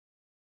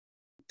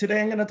Today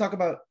I'm going to talk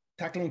about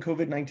tackling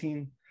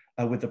COVID-19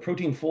 with the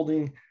protein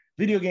folding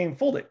video game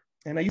Foldit.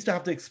 And I used to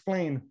have to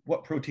explain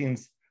what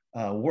proteins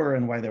were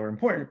and why they were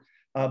important.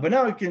 But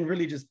now I can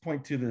really just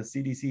point to the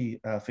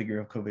CDC figure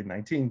of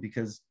COVID-19,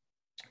 because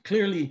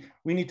clearly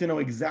we need to know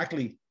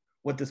exactly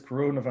what this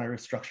coronavirus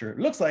structure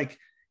looks like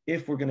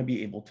if we're going to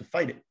be able to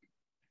fight it.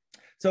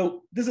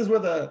 So this is where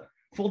the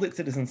Foldit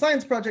Citizen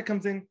Science Project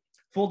comes in.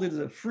 Foldit is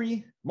a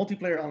free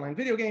multiplayer online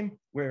video game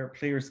where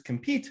players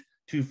compete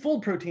to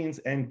fold proteins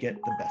and get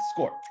the best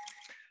score.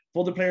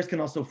 Foldit players can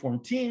also form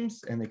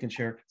teams, and they can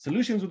share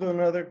solutions with one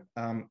another,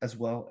 as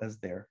well as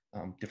their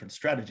different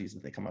strategies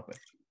that they come up with.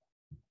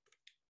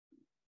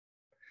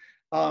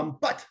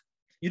 But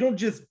you don't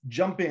just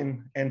jump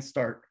in and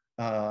start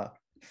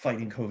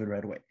fighting COVID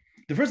right away.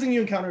 The first thing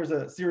you encounter is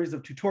a series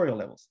of tutorial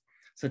levels,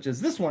 such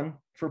as this one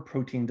for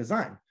protein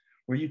design,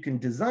 where you can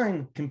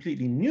design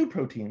completely new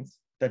proteins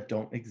that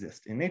don't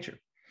exist in nature.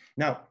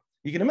 Now,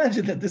 you can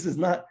imagine that this is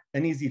not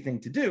an easy thing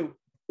to do.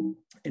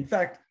 In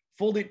fact,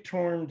 Foldit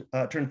turned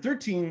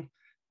 13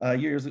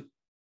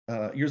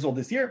 years old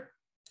this year,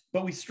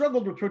 but we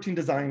struggled with protein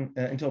design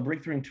until a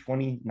breakthrough in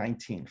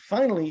 2019.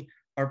 Finally,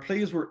 our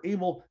players were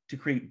able to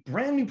create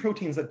brand new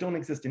proteins that don't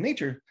exist in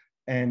nature.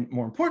 And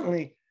more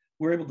importantly,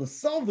 we're able to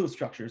solve those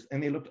structures,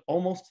 and they looked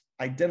almost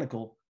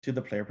identical to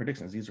the player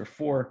predictions. These are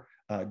four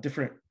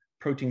different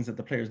proteins that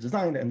the players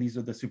designed, and these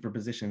are the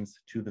superpositions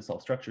to the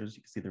solved structures.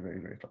 You can see they're very,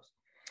 very close.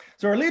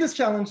 So our latest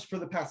challenge for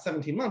the past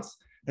 17 months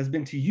has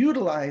been to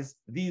utilize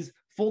these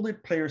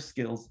Foldit player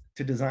skills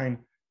to design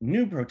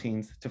new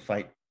proteins to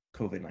fight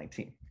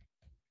COVID-19.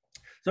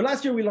 So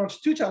last year we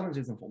launched 2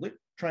 challenges in Foldit,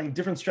 trying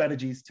different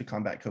strategies to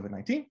combat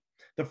COVID-19.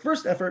 The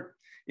first effort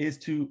is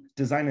to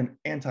design an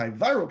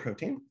antiviral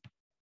protein.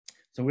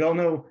 So we all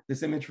know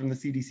this image from the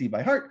CDC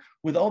by heart,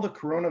 with all the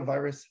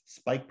coronavirus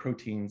spike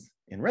proteins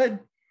in red.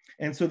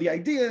 And so the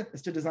idea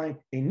is to design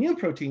a new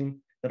protein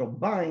that'll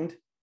bind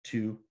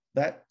to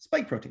that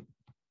spike protein,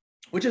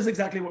 which is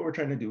exactly what we're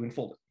trying to do in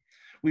Foldit.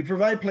 We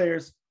provide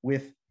players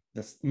with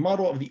this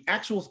model of the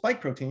actual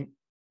spike protein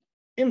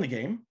in the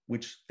game,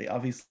 which they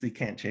obviously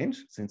can't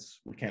change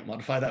since we can't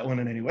modify that one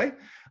in any way.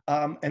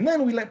 And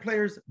then we let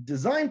players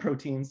design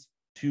proteins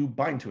to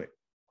bind to it.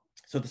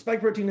 So the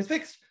spike protein is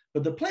fixed,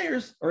 but the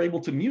players are able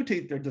to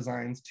mutate their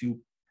designs to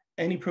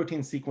any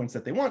protein sequence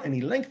that they want,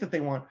 any length that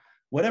they want,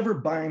 whatever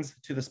binds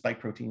to the spike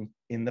protein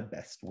in the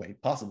best way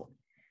possible.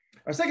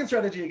 Our second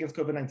strategy against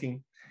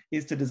COVID-19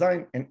 is to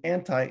design an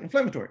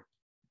anti-inflammatory.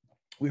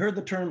 We heard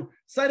the term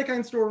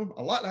cytokine storm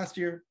a lot last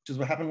year, which is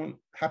what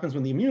happens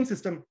when the immune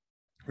system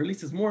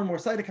releases more and more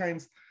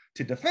cytokines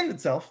to defend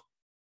itself.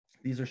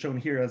 These are shown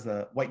here as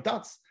white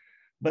dots,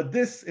 but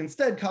this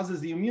instead causes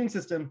the immune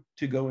system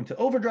to go into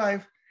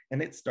overdrive,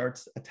 and it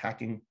starts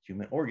attacking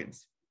human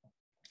organs.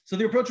 So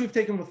the approach we've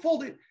taken with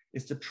Foldit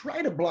is to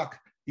try to block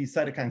these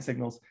cytokine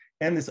signals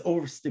and this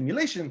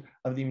overstimulation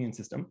of the immune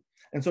system.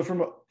 And so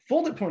from a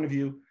Foldit point of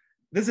view,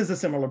 this is a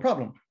similar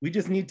problem. We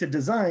just need to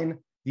design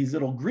these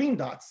little green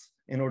dots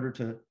in order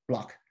to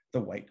block the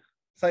white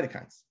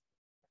cytokines.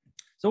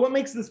 So what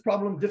makes this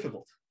problem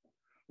difficult?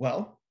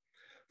 Well,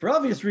 for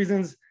obvious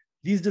reasons,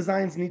 these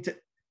designs need to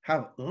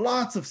have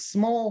lots of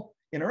small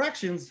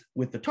interactions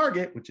with the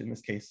target, which in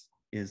this case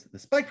is the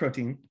spike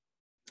protein.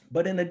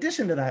 But in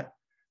addition to that,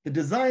 the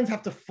designs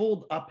have to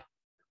fold up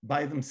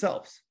by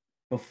themselves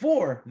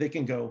before they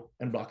can go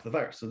and block the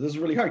virus. So this is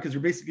really hard because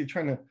you're basically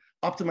trying to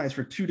optimize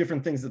for 2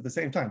 different things at the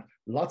same time.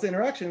 Lots of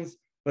interactions,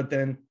 but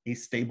then a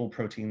stable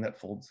protein that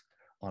folds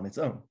on its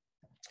own.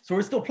 So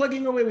we're still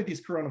plugging away with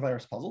these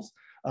coronavirus puzzles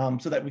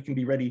so that we can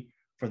be ready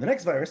for the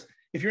next virus.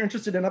 If you're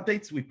interested in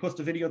updates, we post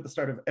a video at the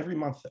start of every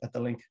month at the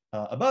link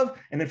above.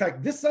 And in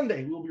fact, this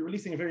Sunday, we'll be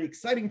releasing a very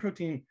exciting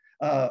protein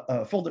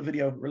Foldit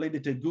video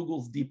related to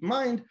Google's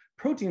DeepMind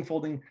protein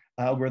folding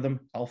algorithm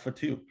Alpha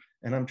 2.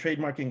 And I'm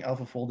trademarking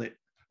Alpha Foldit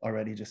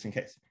already just in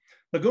case.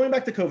 But going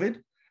back to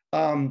COVID,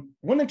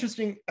 one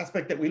interesting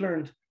aspect that we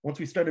learned once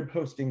we started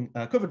posting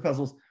COVID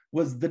puzzles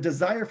was the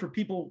desire for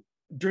people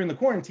during the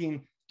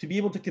quarantine to be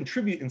able to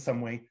contribute in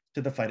some way to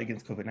the fight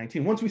against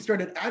COVID-19. Once we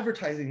started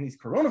advertising these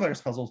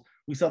coronavirus puzzles,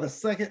 we saw the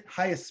second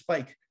highest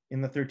spike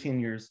in the 13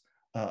 years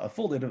of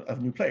Foldit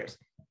of new players.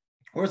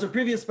 Whereas our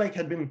previous spike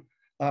had been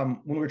when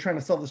we were trying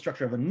to solve the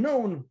structure of a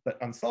known but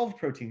unsolved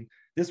protein,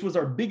 this was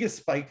our biggest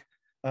spike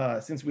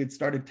since we had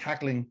started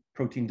tackling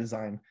protein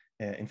design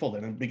in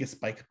Foldit, and the biggest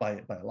spike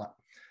by a lot.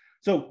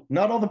 So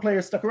not all the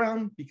players stuck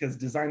around, because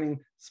designing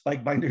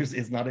spike binders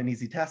is not an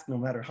easy task, no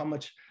matter how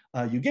much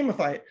you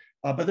gamify it.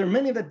 But there are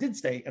many that did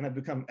stay and have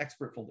become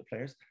expert Foldit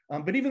players.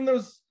 But even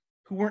those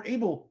who weren't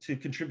able to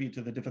contribute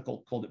to the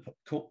difficult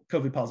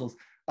COVID puzzles,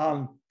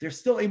 they're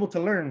still able to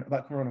learn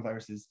about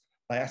coronaviruses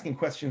by asking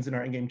questions in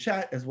our in-game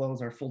chat, as well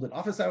as our Foldit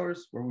office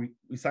hours, where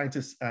we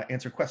scientists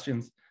answer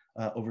questions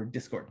over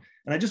Discord.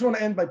 And I just want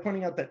to end by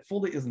pointing out that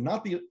Foldit is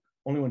not the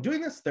only one doing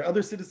this. There are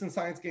other citizen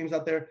science games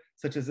out there,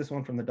 such as this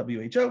one from the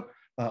WHO,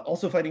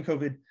 also fighting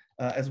COVID,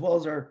 as well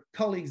as our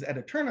colleagues at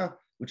Eterna,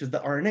 which is the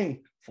RNA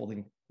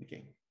folding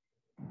game.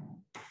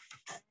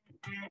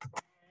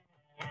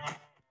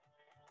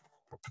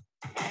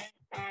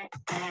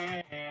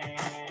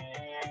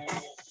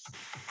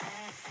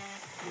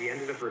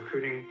 ended up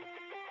recruiting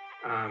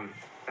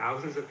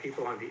thousands of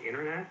people on the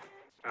internet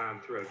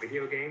through a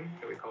video game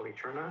that we call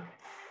Eterna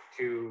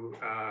to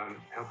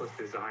help us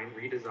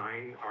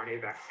redesign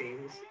RNA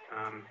vaccines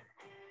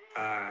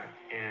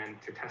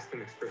and to test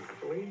them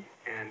experimentally.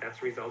 And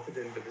that's resulted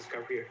in the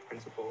discovery of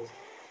principles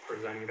for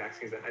designing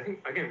vaccines that I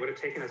think, again, would have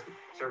taken us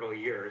several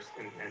years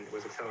and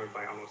was accelerated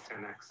by almost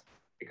 10x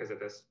because of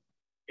this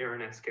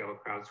internet scale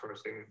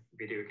crowdsourcing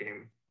video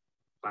game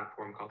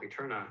platform called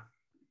Eterna.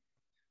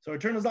 So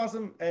Eterna is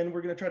awesome, and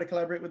we're going to try to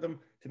collaborate with them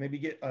to maybe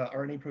get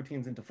RNA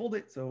proteins into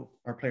Foldit so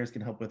our players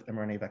can help with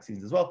mRNA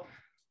vaccines as well.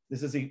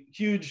 This is a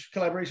huge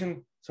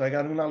collaboration, so I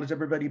got to acknowledge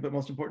everybody, but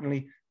most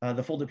importantly,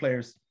 the Foldit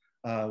players,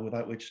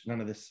 without which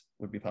none of this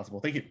would be possible.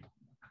 Thank you.